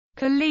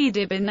Khalid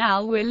ibn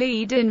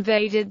al-Walid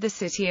invaded the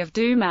city of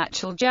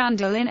Dumatul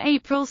Jandal in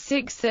April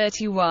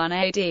 631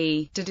 AD,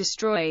 to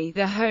destroy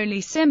the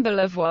holy symbol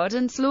of Wad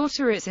and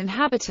slaughter its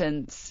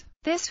inhabitants.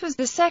 This was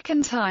the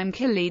second time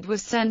Khalid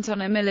was sent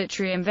on a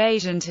military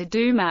invasion to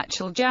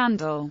Dumatul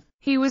Jandal.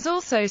 He was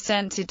also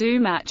sent to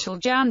Dumatul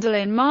Jandal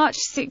in March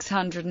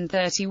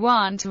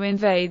 631 to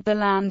invade the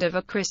land of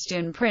a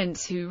Christian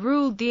prince who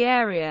ruled the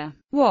area.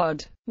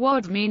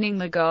 Wad meaning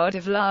the god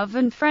of love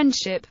and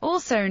friendship,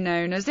 also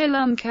known as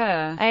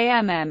Ilum-Kur,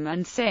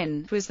 and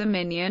Sin, was the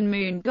minion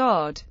moon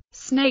god.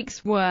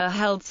 Snakes were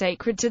held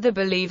sacred to the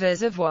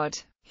believers of Wad.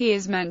 He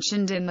is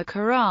mentioned in the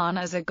Quran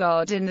as a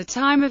god in the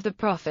time of the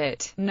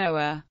prophet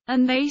Noah,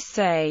 and they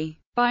say,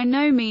 "By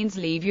no means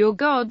leave your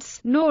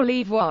gods, nor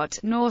leave Wat,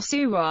 nor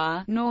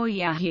Suwa, nor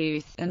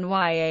Yahuth, and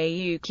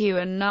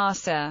Yauq and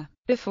Nasr."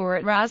 Before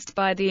it razed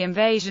by the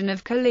invasion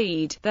of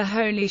Khalid, the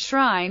holy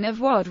shrine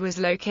of Wad was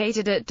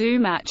located at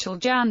Dumatul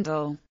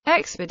Jandal.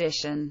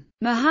 Expedition.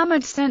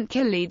 Muhammad sent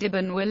Khalid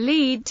ibn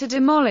Walid to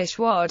demolish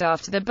Wad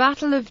after the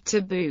Battle of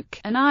Tabuk,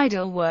 an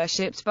idol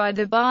worshipped by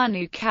the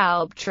Banu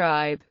Kalb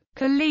tribe.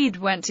 Khalid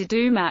went to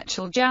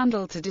Dumatul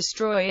Jandal to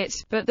destroy it,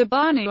 but the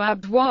Banu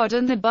Abd Wad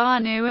and the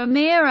Banu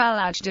Amir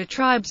al-Ajda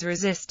tribes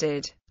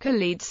resisted.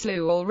 Khalid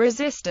slew all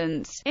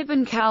resistance.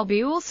 Ibn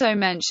Kalbi also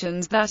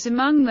mentions that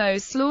among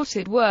those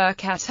slaughtered were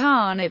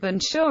Qatan ibn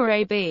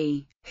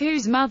Shurabi,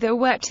 whose mother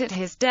wept at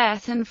his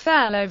death and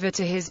fell over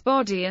to his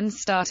body and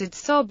started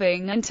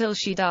sobbing until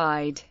she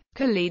died.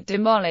 Khalid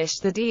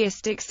demolished the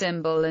deistic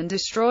symbol and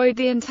destroyed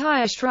the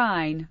entire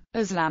shrine.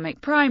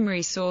 Islamic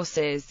primary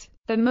sources.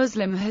 The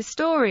Muslim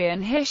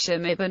historian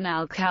Hisham ibn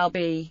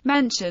al-Kalbi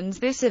mentions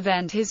this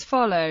event as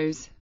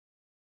follows.